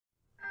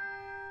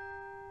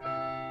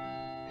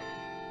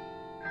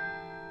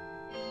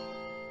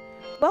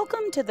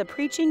Welcome to the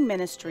preaching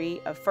ministry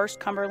of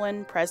First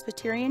Cumberland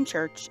Presbyterian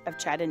Church of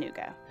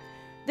Chattanooga.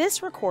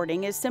 This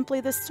recording is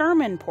simply the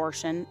sermon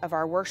portion of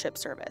our worship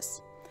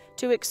service.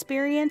 To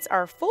experience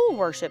our full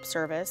worship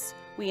service,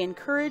 we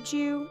encourage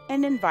you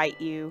and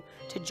invite you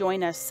to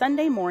join us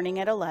Sunday morning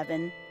at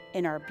 11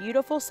 in our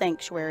beautiful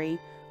sanctuary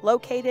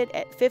located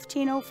at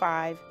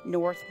 1505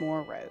 North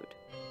Moore Road.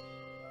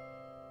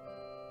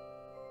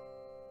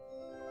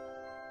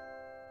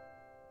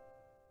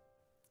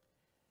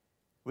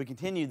 We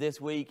continue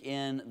this week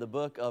in the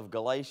book of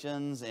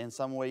Galatians. In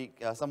some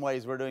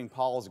ways we're doing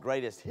Paul's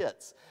greatest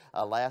hits.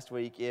 Last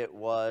week it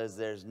was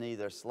there's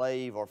neither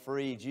slave or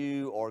free,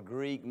 Jew or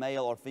Greek,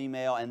 male or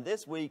female. And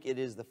this week it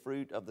is the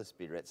fruit of the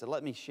Spirit. So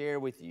let me share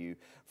with you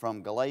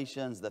from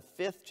Galatians, the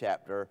 5th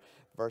chapter,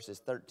 verses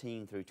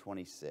 13 through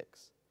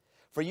 26.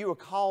 For you are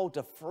called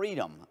to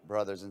freedom,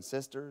 brothers and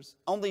sisters.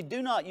 Only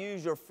do not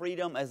use your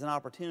freedom as an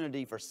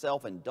opportunity for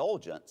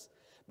self-indulgence,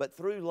 but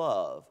through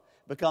love,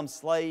 become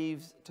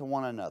slaves to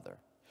one another.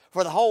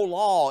 For the whole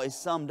law is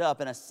summed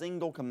up in a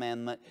single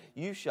commandment: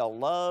 you shall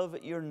love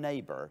your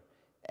neighbor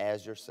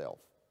as yourself.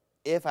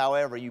 If,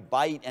 however, you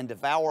bite and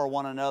devour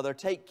one another,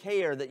 take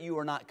care that you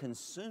are not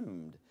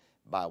consumed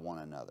by one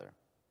another.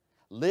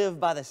 Live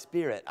by the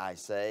Spirit, I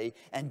say,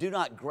 and do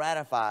not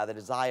gratify the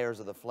desires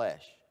of the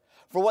flesh.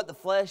 For what the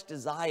flesh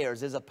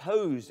desires is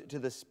opposed to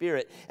the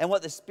Spirit, and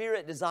what the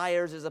Spirit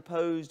desires is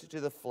opposed to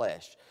the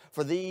flesh.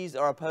 For these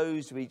are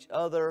opposed to each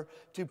other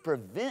to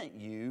prevent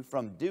you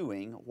from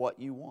doing what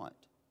you want.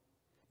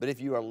 But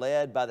if you are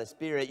led by the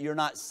Spirit, you're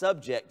not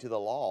subject to the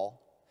law.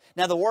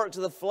 Now the works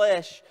of the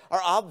flesh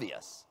are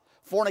obvious: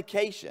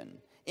 fornication,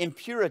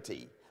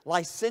 impurity,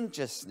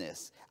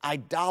 licentiousness,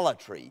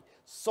 idolatry,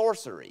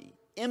 sorcery,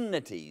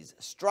 enmities,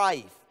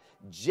 strife,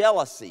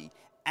 jealousy,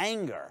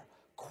 anger,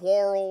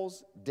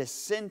 quarrels,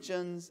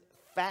 dissensions,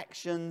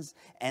 factions,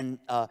 and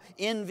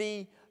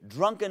envy,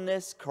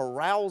 drunkenness,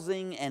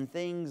 carousing, and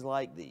things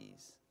like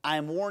these. I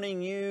am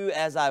warning you,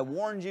 as I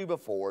warned you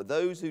before,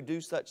 those who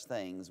do such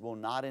things will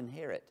not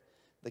inherit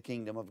the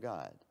kingdom of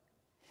God.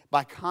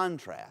 By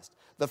contrast,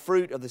 the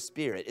fruit of the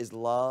Spirit is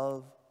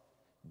love,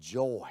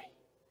 joy,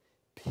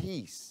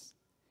 peace,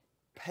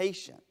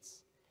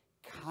 patience,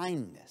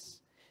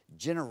 kindness,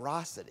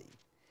 generosity,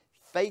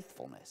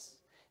 faithfulness,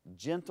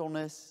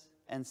 gentleness,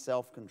 and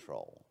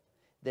self-control.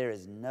 There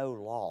is no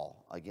law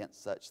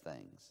against such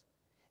things.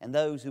 And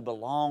those who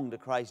belong to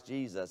Christ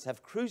Jesus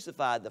have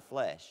crucified the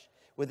flesh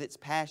with its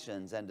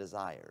passions and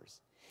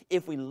desires.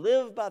 If we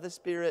live by the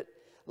Spirit,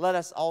 let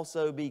us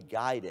also be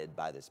guided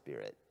by the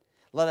Spirit.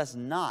 Let us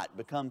not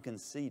become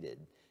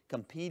conceited,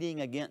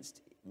 competing against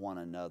one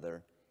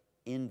another,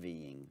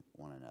 envying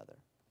one another.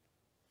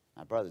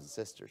 My brothers and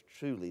sisters,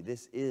 truly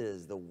this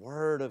is the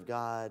Word of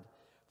God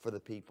for the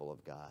people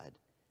of God.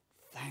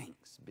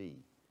 Thanks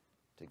be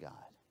to God.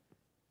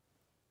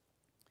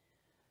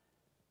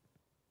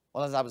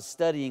 Well, as I was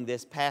studying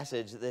this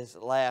passage this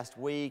last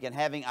week and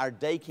having our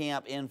day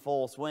camp in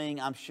full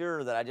swing, I'm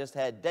sure that I just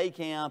had day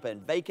camp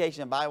and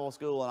vacation Bible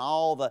school and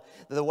all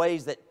the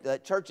ways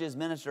that churches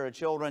minister to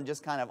children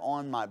just kind of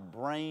on my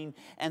brain.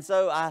 And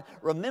so I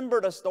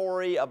remembered a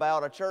story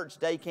about a church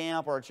day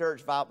camp or a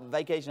church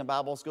vacation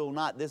Bible school,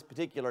 not this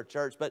particular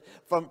church, but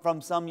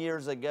from some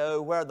years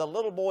ago, where the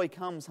little boy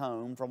comes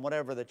home from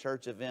whatever the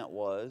church event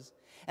was,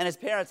 and his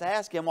parents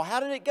ask him, well, how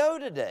did it go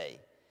today?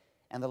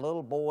 And the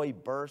little boy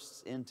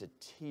bursts into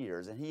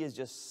tears, and he is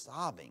just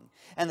sobbing.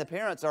 And the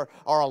parents are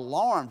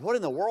alarmed. What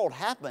in the world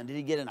happened? Did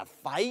he get in a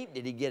fight?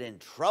 Did he get in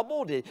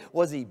trouble?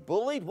 Was he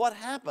bullied? What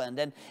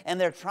happened? And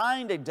they're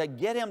trying to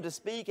get him to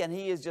speak, and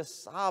he is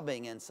just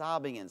sobbing and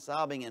sobbing and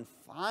sobbing. And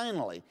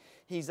finally,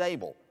 he's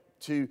able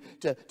to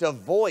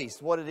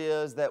voice what it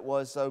is that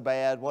was so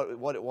bad,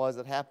 what it was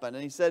that happened.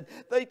 And he said,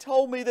 they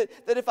told me that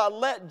if I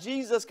let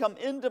Jesus come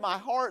into my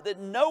heart, that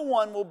no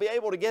one will be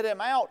able to get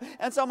him out.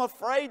 And so I'm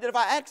afraid that if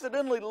I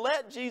accidentally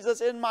let Jesus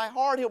in my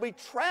heart, he'll be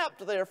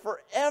trapped there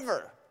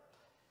forever.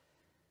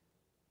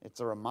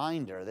 It's a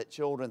reminder that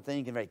children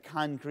think in very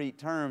concrete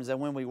terms, and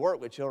when we work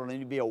with children, we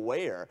need to be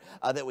aware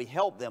that we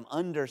help them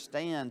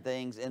understand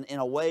things in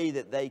a way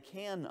that they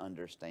can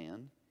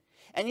understand.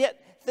 And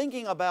yet,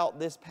 thinking about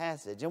this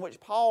passage in which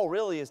Paul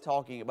really is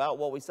talking about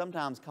what we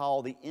sometimes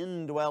call the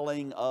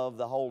indwelling of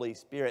the Holy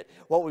Spirit,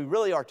 what we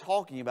really are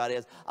talking about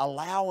is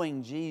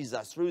allowing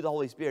Jesus through the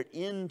Holy Spirit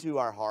into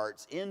our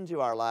hearts, into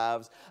our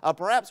lives.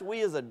 Perhaps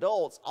we as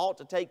adults ought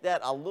to take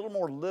that a little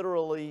more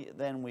literally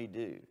than we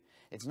do.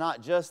 It's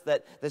not just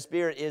that the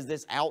Spirit is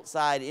this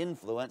outside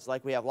influence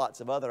like we have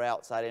lots of other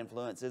outside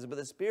influences, but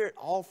the Spirit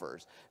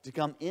offers to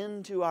come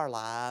into our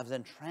lives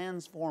and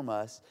transform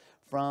us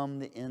from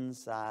the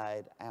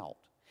inside out.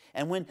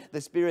 And when the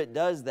Spirit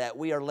does that,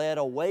 we are led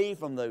away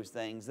from those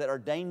things that are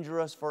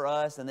dangerous for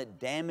us and that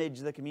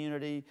damage the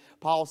community.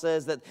 Paul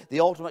says that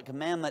the ultimate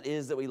commandment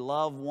is that we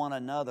love one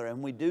another. And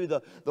when we do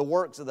the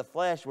works of the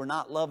flesh, we're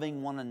not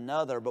loving one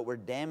another, but we're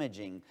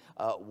damaging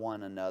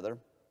one another.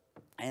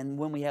 And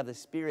when we have the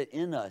Spirit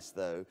in us,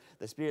 though,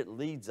 the Spirit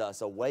leads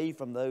us away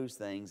from those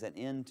things and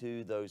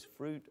into those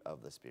fruit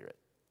of the Spirit.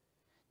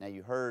 Now,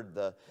 you heard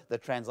the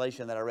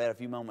translation that I read a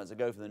few moments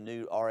ago from the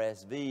new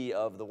RSV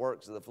of the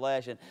works of the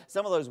flesh. And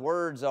some of those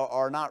words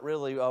are not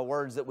really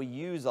words that we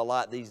use a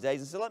lot these days.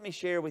 And so let me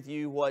share with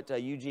you what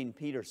Eugene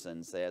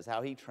Peterson says,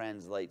 how he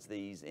translates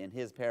these in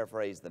his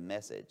paraphrase, The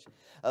Message.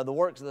 The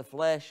works of the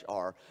flesh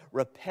are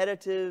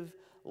repetitive,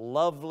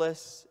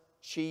 loveless,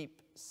 cheap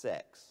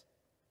sex,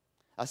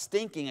 a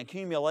stinking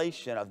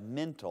accumulation of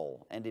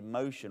mental and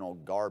emotional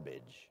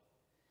garbage,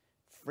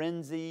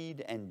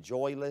 frenzied and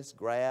joyless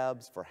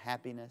grabs for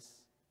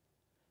happiness,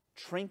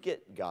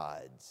 trinket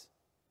gods,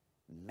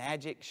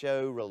 magic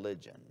show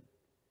religion,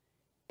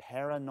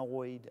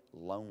 paranoid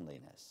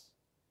loneliness,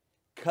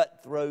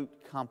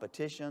 cutthroat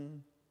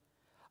competition,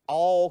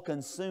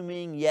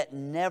 all-consuming yet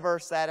never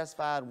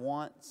satisfied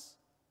wants,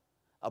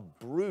 a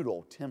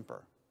brutal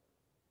temper,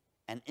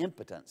 an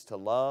impotence to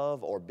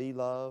love or be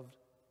loved,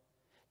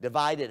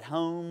 divided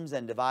homes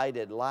and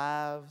divided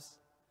lives,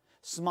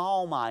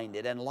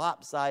 small-minded and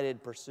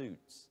lopsided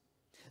pursuits,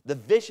 the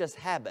vicious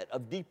habit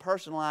of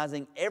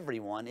depersonalizing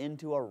everyone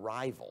into a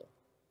rival,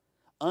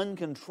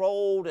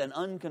 uncontrolled and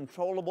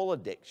uncontrollable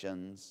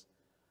addictions,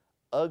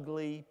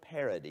 ugly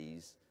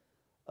parodies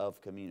of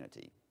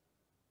community.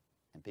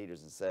 And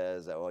Peterson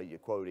says, well, you're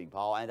quoting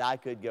Paul, and I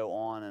could go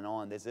on and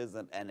on. This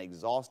isn't an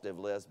exhaustive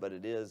list, but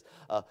it is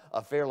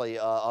a fairly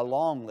a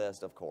long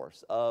list, of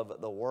course, of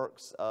the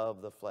works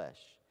of the flesh.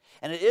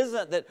 And it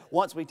isn't that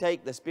once we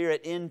take the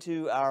Spirit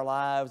into our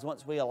lives,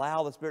 once we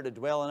allow the Spirit to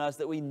dwell in us,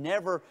 that we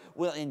never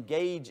will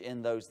engage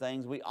in those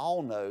things. We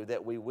all know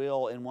that we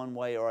will in one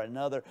way or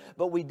another.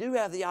 But we do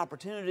have the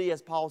opportunity,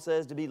 as Paul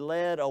says, to be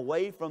led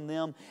away from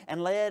them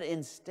and led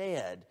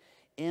instead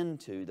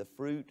into the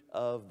fruit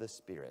of the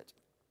Spirit.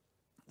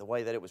 The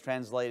way that it was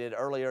translated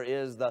earlier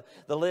is the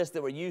list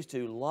that we're used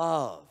to: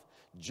 love,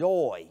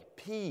 joy,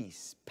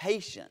 peace,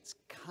 patience,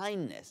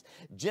 kindness,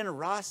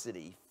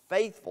 generosity,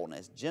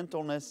 faithfulness,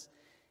 gentleness,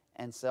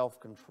 and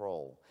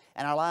self-control.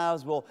 And our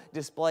lives will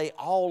display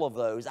all of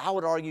those, I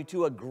would argue,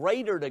 to a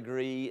greater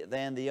degree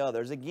than the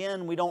others.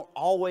 Again, we don't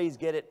always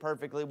get it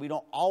perfectly. We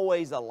don't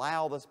always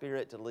allow the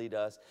Spirit to lead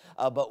us.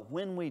 But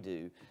when we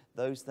do,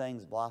 those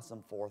things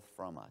blossom forth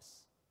from us.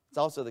 It's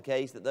also the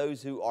case that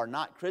those who are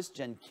not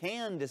Christian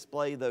can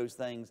display those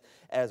things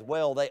as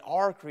well. They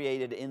are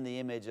created in the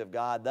image of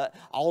God.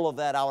 All of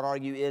that, I would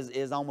argue,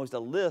 is almost a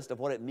list of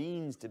what it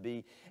means to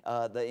be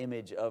the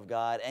image of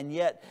God. And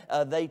yet,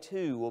 they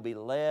too will be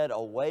led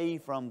away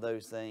from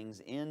those things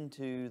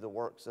into the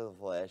works of the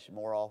flesh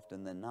more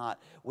often than not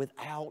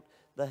without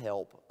the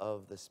help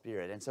of the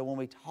Spirit. And so when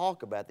we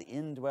talk about the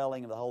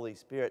indwelling of the Holy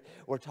Spirit,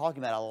 we're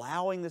talking about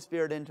allowing the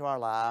Spirit into our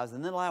lives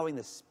and then allowing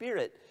the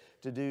Spirit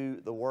to do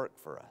the work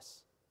for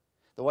us.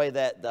 The way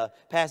that the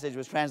passage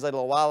was translated a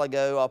little while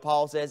ago,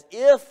 Paul says,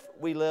 if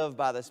we live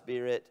by the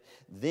Spirit,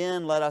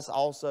 then let us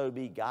also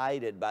be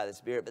guided by the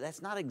Spirit. But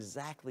that's not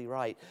exactly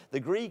right. The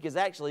Greek is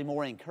actually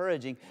more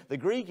encouraging. The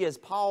Greek is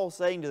Paul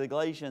saying to the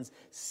Galatians,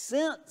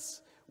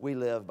 since we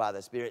live by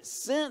the Spirit,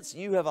 since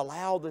you have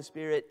allowed the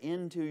Spirit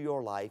into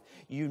your life,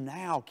 you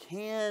now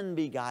can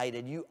be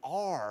guided. You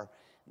are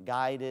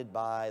guided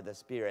by the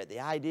Spirit. The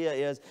idea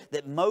is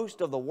that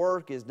most of the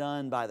work is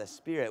done by the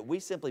Spirit. We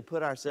simply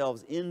put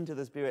ourselves into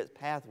the Spirit's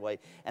pathway,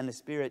 and the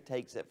Spirit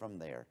takes it from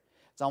there.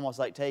 It's almost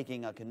like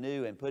taking a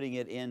canoe and putting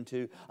it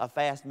into a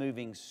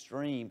fast-moving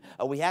stream.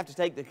 We have to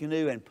take the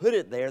canoe and put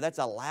it there. That's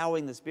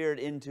allowing the Spirit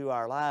into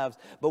our lives.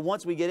 But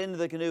once we get into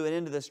the canoe and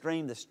into the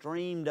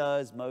stream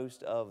does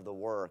most of the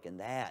work. And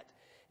that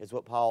is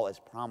what Paul is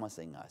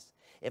promising us.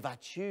 If I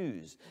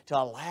choose to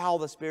allow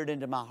the Spirit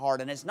into my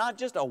heart, and it's not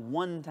just a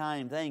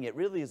one-time thing, it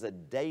really is a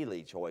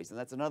daily choice. And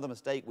that's another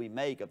mistake we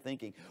make of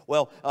thinking,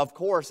 well, of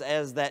course,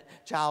 as that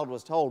child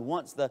was told,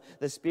 once the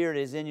Spirit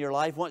is in your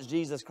life, once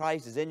Jesus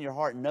Christ is in your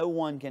heart, no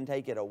one can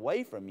take it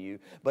away from you.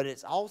 But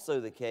it's also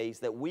the case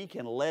that we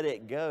can let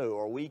it go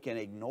or we can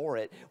ignore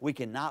it. We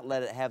cannot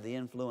let it have the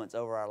influence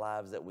over our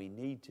lives that we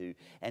need to.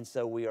 And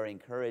so we are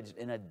encouraged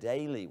in a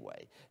daily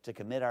way to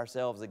commit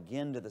ourselves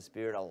again to the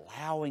Spirit,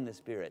 allowing the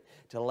Spirit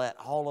to let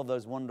all of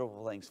those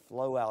wonderful things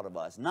flow out of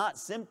us. Not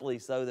simply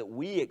so that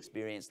we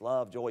experience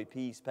love, joy,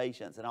 peace,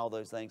 patience, and all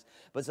those things,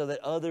 but so that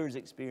others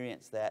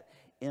experience that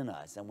in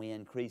us. And we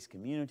increase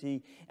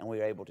community and we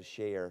are able to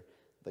share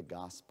the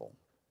gospel.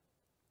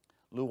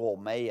 Lowell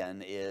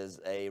Mahan is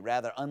a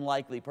rather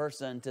unlikely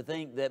person to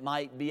think that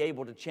might be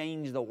able to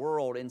change the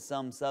world in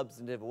some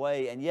substantive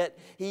way, and yet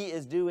he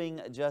is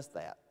doing just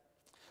that.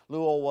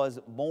 Lowell was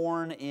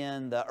born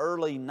in the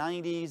early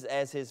 90s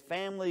as his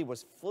family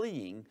was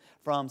fleeing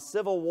from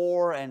civil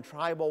war and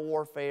tribal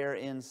warfare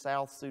in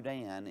South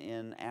Sudan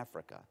in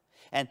Africa.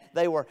 And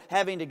they were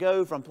having to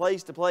go from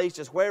place to place,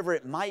 just wherever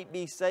it might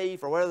be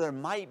safe or where there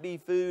might be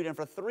food. And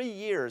for 3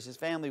 years, his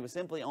family was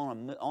simply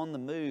on the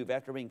move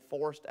after being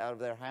forced out of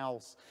their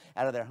house,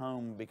 out of their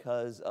home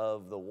because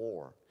of the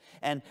war.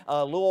 And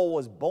Lowell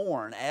was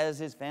born as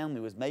his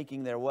family was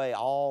making their way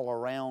all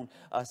around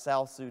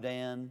South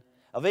Sudan.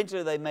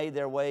 Eventually, they made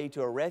their way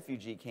to a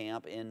refugee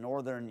camp in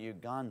northern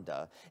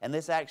Uganda, and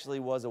this actually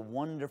was a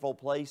wonderful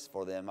place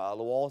for them.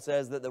 Luwal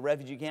says that the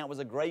refugee camp was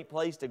a great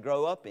place to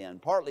grow up in,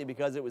 partly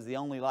because it was the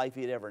only life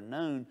he had ever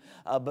known,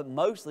 but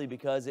mostly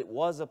because it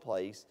was a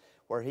place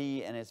where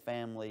he and his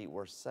family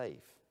were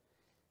safe.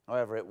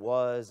 However, it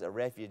was a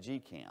refugee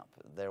camp.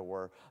 There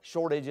were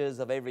shortages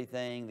of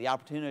everything. The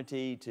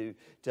opportunity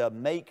to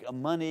make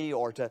money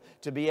or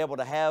to be able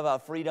to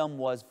have freedom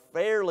was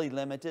fairly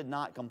limited,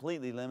 not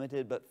completely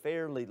limited, but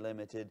fairly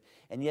limited.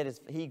 And yet,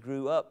 as he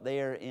grew up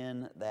there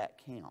in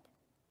that camp,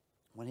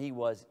 when he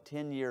was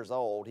 10 years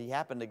old, he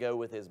happened to go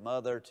with his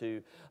mother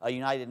to a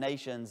United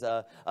Nations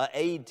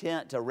aid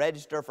tent to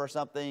register for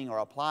something or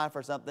apply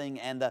for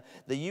something, and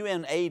the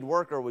UN aid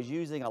worker was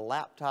using a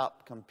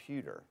laptop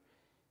computer.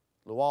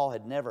 Luwal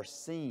had never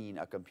seen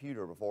a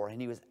computer before, and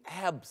he was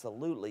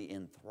absolutely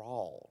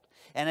enthralled.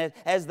 And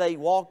as they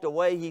walked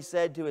away, he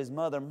said to his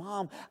mother,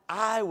 "Mom,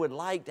 I would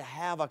like to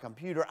have a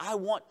computer. I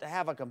want to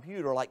have a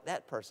computer like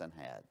that person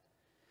had."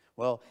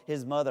 Well,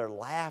 his mother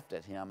laughed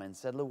at him and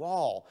said,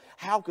 "Luwal,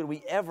 how could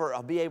we ever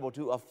be able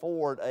to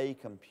afford a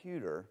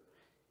computer?"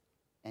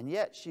 And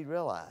yet she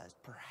realized,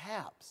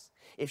 perhaps,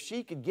 if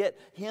she could get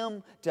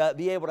him to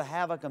be able to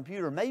have a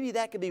computer, maybe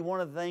that could be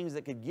one of the things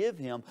that could give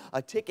him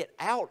a ticket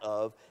out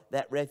of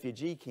that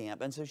refugee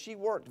camp. And so she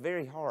worked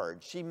very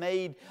hard. She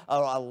made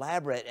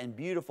elaborate and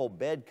beautiful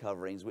bed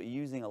coverings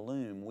using a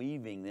loom,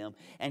 weaving them.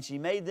 And she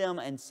made them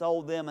and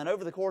sold them. And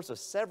over the course of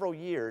several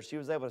years, she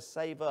was able to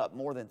save up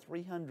more than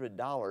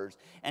 $300.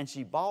 And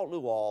she bought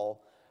Luwal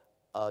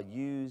a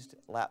used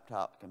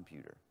laptop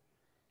computer.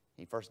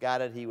 He first got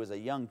it. He was a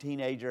young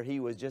teenager. He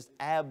was just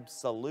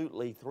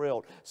absolutely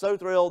thrilled. So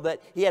thrilled that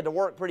he had to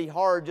work pretty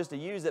hard just to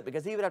use it,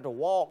 because he would have to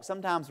walk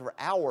sometimes for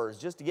hours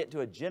just to get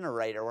to a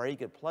generator where he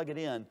could plug it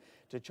in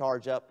to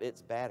charge up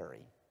its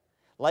battery.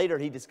 Later,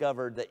 he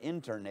discovered the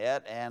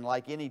internet, and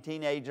like any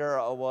teenager,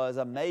 was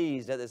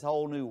amazed at this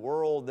whole new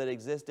world that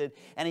existed.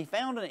 And he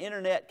found an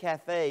internet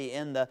cafe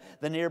in the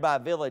nearby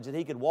village that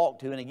he could walk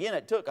to. And again,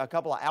 it took a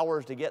couple of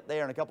hours to get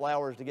there and a couple of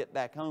hours to get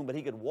back home, but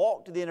he could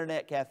walk to the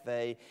internet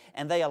cafe,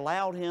 and they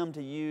allowed him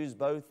to use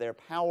both their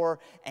power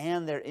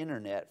and their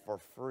internet for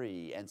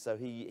free. And so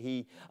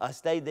he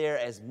stayed there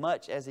as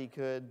much as he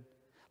could.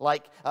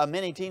 Like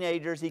many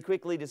teenagers, he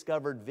quickly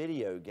discovered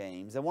video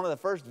games. And one of the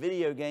first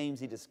video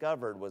games he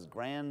discovered was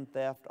Grand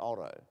Theft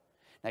Auto.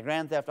 Now,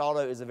 Grand Theft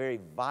Auto is a very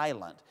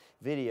violent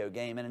video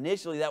game, and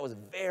initially that was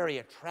very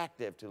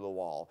attractive to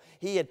Luwal.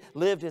 He had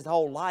lived his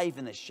whole life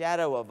in the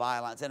shadow of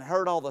violence and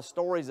heard all the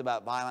stories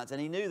about violence, and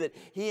he knew that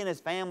he and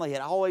his family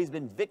had always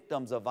been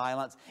victims of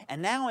violence.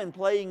 And now in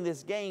playing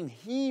this game,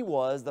 he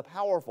was the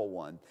powerful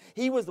one.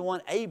 He was the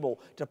one able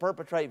to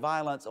perpetrate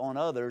violence on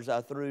others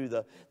through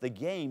the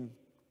game.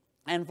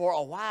 And for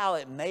a while,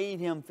 it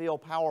made him feel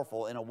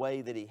powerful in a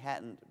way that he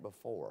hadn't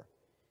before.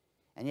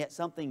 And yet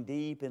something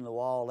deep in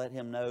Luwal let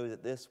him know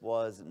that this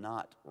was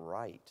not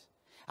right.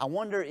 I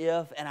wonder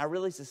if, and I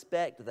really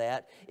suspect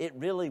that, it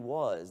really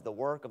was the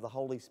work of the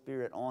Holy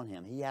Spirit on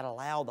him. He had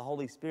allowed the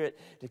Holy Spirit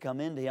to come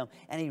into him,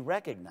 and he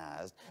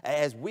recognized,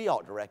 as we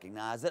ought to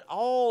recognize, that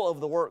all of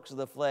the works of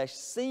the flesh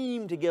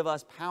seem to give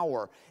us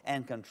power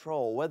and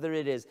control, whether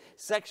it is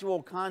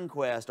sexual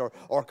conquest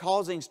or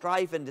causing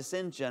strife and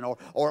dissension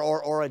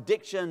or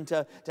addiction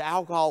to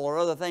alcohol or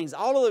other things.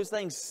 All of those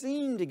things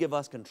seem to give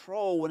us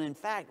control when in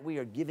fact we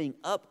are giving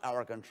up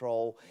our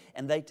control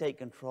and they take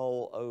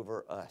control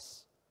over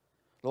us.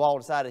 Luwal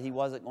decided he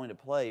wasn't going to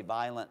play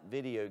violent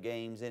video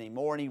games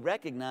anymore, and he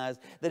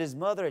recognized that his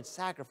mother had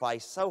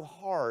sacrificed so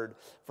hard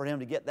for him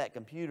to get that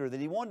computer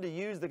that he wanted to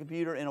use the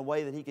computer in a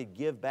way that he could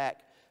give back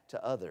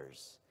to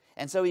others.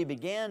 And so he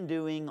began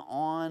doing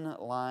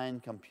online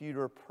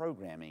computer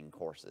programming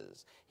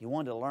courses. He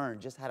wanted to learn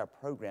just how to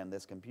program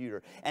this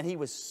computer. And he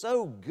was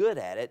so good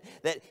at it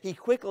that he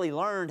quickly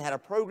learned how to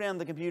program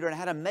the computer and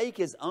how to make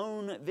his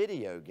own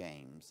video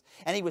games.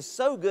 And he was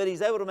so good,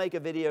 he's able to make a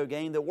video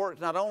game that worked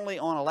not only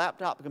on a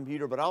laptop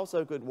computer, but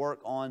also could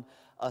work on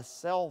a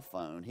cell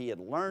phone. He had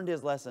learned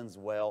his lessons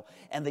well.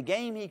 And the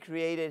game he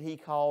created, he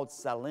called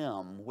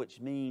Salim,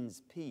 which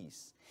means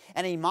peace.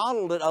 And he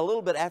modeled it a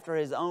little bit after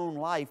his own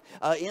life.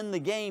 In the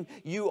game,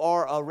 you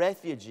are a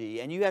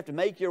refugee, and you have to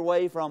make your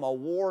way from a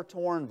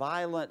war-torn,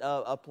 violent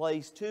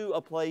place to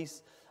a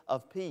place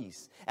of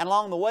peace. And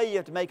along the way, you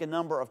have to make a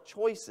number of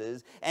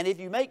choices. And if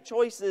you make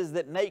choices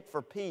that make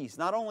for peace,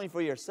 not only for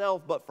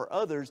yourself, but for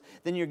others,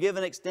 then you're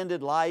given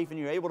extended life and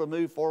you're able to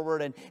move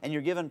forward, and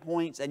you're given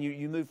points and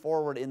you move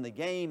forward in the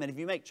game. And if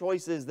you make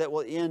choices that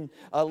will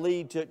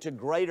lead to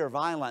greater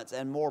violence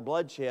and more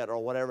bloodshed or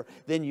whatever,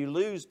 then you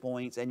lose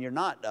points and you're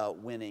not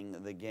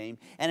winning the game.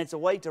 And it's a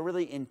way to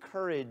really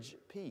encourage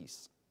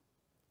peace.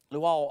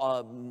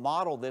 Luwal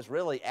modeled this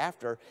really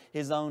after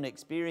his own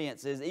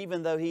experiences.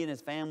 Even though he and his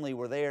family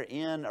were there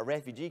in a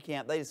refugee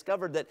camp, they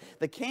discovered that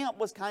the camp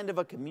was kind of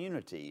a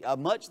community,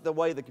 much the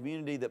way the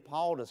community that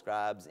Paul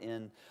describes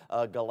in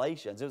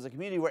Galatians. It was a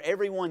community where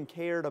everyone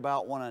cared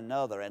about one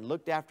another and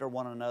looked after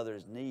one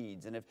another's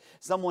needs. And if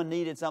someone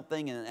needed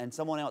something and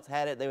someone else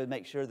had it, they would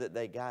make sure that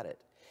they got it.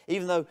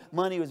 Even though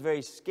money was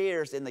very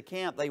scarce in the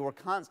camp, they were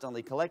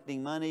constantly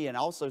collecting money and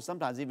also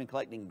sometimes even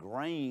collecting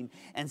grain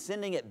and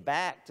sending it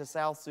back to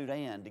South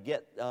Sudan to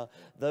get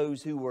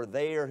those who were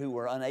there who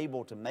were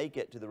unable to make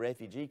it to the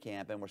refugee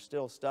camp and were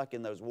still stuck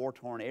in those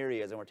war-torn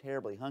areas and were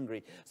terribly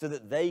hungry so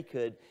that they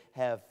could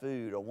have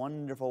food. A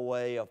wonderful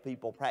way of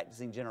people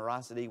practicing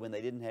generosity when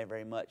they didn't have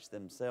very much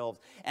themselves.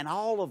 And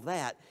all of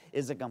that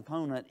is a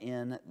component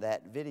in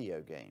that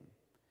video game.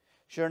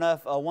 Sure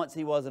enough, once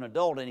he was an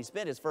adult and he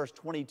spent his first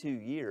 22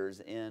 years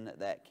in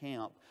that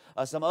camp,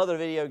 some other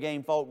video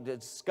game folk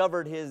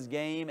discovered his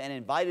game and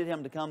invited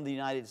him to come to the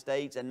United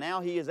States, and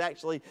now he is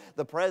actually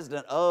the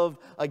president of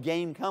a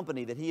game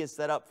company that he has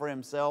set up for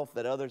himself,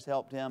 that others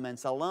helped him, and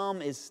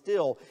Salam is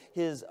still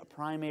his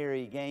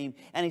primary game,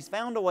 and he's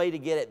found a way to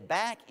get it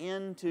back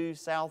into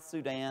South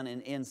Sudan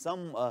in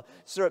some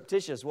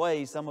surreptitious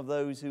way. Some of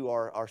those who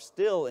are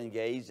still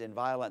engaged in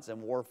violence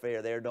and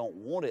warfare there don't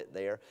want it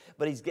there,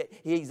 but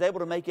he's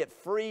able to make it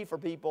free for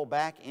people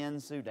back in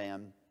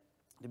Sudan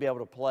to be able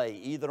to play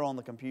either on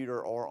the computer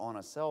or on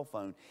a cell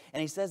phone. And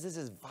he says this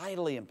is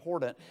vitally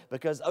important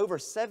because over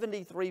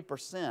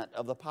 73%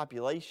 of the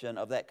population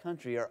of that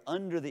country are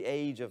under the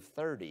age of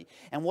 30.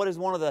 And what is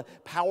one of the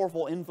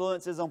powerful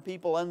influences on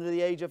people under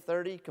the age of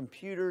 30?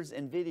 Computers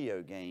and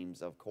video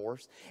games, of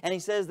course. And he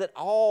says that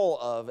all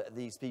of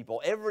these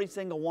people, every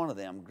single one of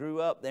them,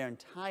 grew up their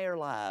entire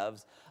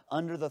lives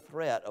under the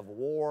threat of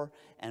war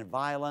and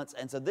violence.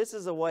 And so this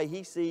is a way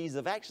he sees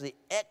of actually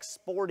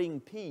exporting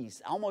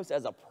peace almost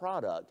as a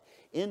product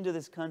into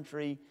this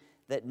country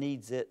that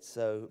needs it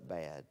so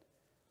bad.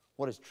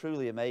 What is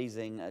truly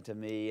amazing to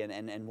me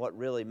and what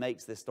really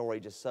makes this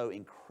story just so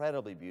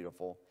incredibly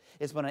beautiful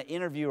is when an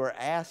interviewer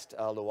asked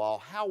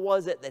Lual how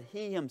was it that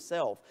he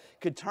himself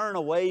could turn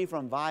away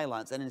from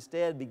violence and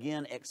instead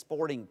begin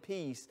exporting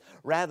peace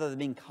rather than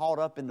being caught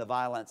up in the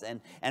violence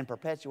and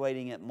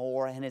perpetuating it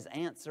more. And his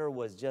answer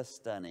was just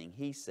stunning.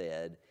 He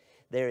said,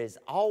 "There is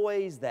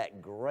always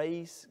that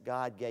grace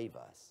God gave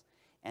us,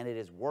 and it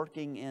is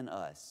working in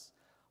us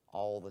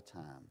all the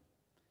time."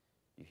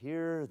 You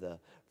hear the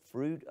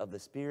fruit of the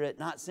Spirit,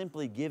 not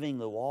simply giving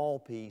Lual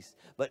peace,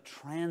 but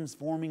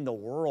transforming the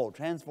world,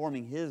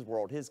 transforming his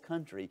world, his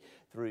country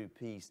through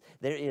peace.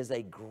 There is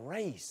a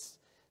grace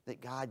that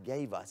God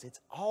gave us.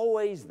 It's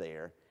always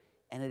there,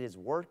 and it is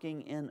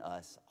working in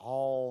us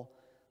all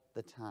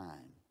the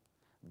time.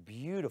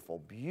 Beautiful,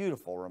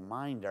 beautiful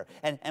reminder.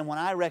 And when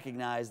I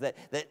recognize that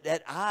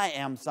I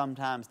am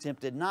sometimes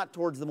tempted not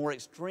towards the more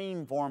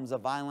extreme forms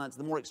of violence,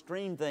 the more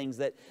extreme things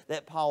that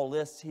Paul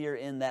lists here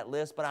in that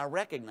list, but I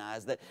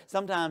recognize that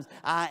sometimes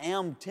I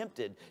am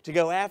tempted to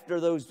go after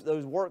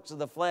those works of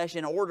the flesh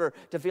in order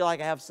to feel like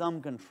I have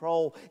some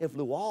control. If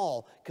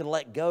Lual could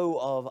let go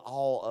of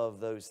all of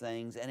those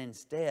things and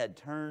instead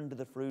turn to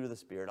the fruit of the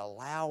Spirit,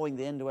 allowing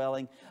the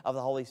indwelling of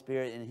the Holy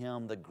Spirit in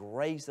him, the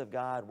grace of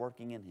God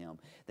working in him,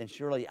 then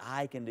surely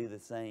I can do the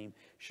same.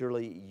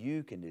 Surely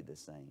you can do the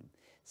same.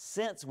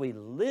 Since we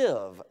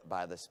live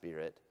by the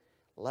Spirit,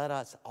 let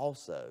us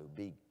also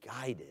be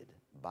guided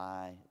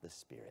by the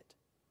Spirit.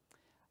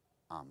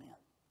 Amen.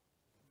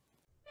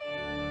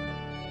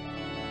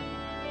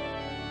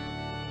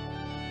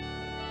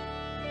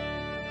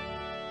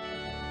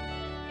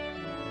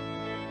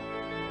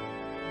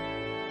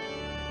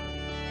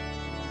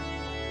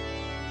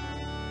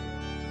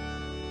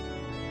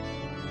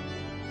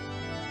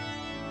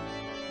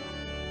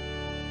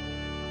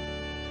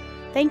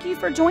 Thank you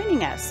for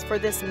joining us for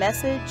this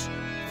message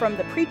from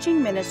the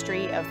preaching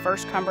ministry of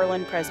First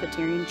Cumberland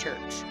Presbyterian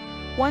Church.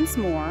 Once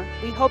more,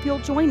 we hope you'll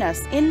join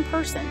us in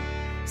person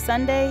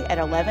Sunday at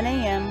 11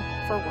 a.m.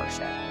 for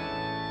worship.